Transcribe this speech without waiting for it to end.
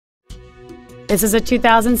This is a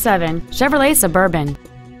 2007 Chevrolet Suburban.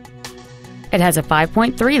 It has a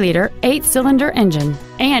 5.3-liter 8-cylinder engine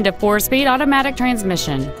and a 4-speed automatic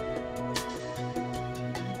transmission.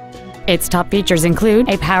 Its top features include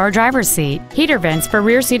a power driver's seat, heater vents for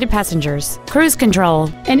rear-seated passengers, cruise control,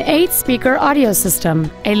 an 8-speaker audio system,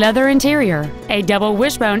 a leather interior, a double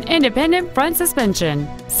wishbone independent front suspension,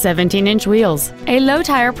 17-inch wheels, a low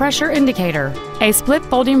tire pressure indicator, a split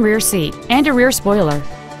folding rear seat, and a rear spoiler.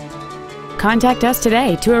 Contact us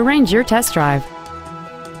today to arrange your test drive.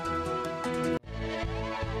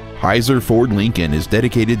 Heiser Ford Lincoln is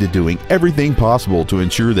dedicated to doing everything possible to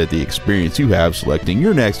ensure that the experience you have selecting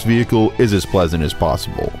your next vehicle is as pleasant as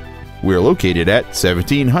possible. We are located at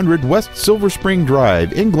 1700 West Silver Spring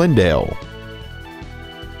Drive in Glendale.